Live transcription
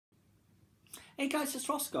Hey guys, it's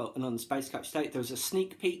Roscoe, and on the Space Couch today there was a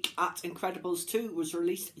sneak peek at Incredibles 2 was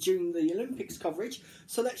released during the Olympics coverage,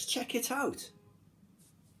 so let's check it out.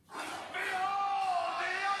 The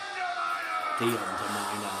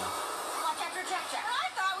Underminer. Watch after Check. I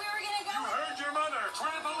thought we were gonna go. You heard your mother.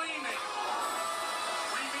 Trampolining.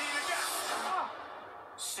 We meet again.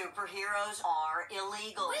 Superheroes are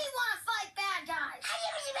illegal. We want to fight bad guys.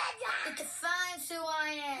 It defines who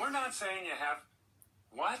I am. We're not saying you have...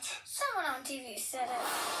 What? Someone on TV said it.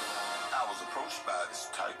 I was approached by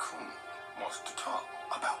this tycoon. Wants to talk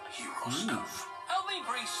about hero stuff. Help me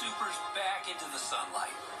bring supers back into the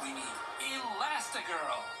sunlight. We need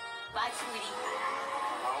Elastigirl. Bye, sweetie.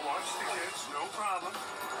 I'll watch the kids, no problem.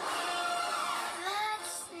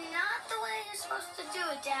 That's not the way you're supposed to do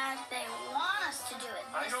it, Dad. They want us to do it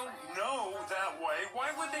I this don't way. know that way.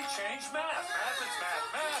 Why would they change math? Math is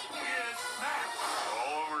math. Math is math.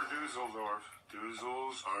 All over Dusseldorf.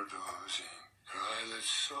 Doozles are dozing. Eyelids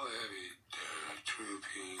so heavy, they're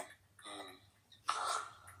drooping.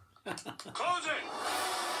 Closing!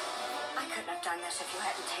 I couldn't have done this if you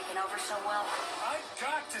hadn't taken over so well. I've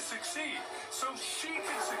got to succeed, so she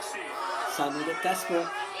can succeed. Sounded a bit desperate.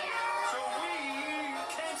 So we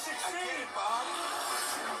can succeed. Bob.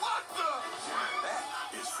 What the?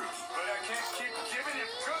 That is freaky. But I can't keep giving him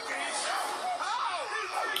cookies.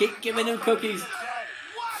 Keep giving him cookies.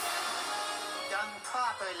 Done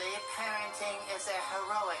properly, parenting is a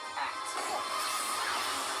heroic act.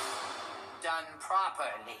 Done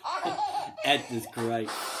properly. Ed is great.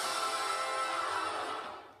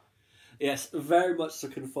 Yes, very much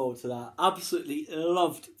looking forward to that. Absolutely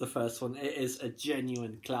loved the first one. It is a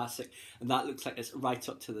genuine classic, and that looks like it's right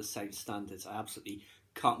up to the same standards. I absolutely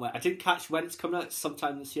can't wait. I didn't catch when it's coming out.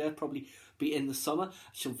 Sometime this year, probably be in the summer.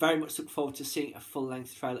 I shall very much look forward to seeing a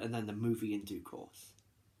full-length trailer and then the movie in due course.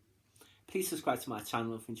 Please subscribe to my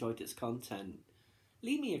channel if you enjoyed this content.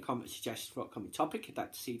 Leave me a comment suggestion for upcoming topic you'd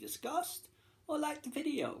like to see discussed, or like the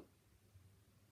video.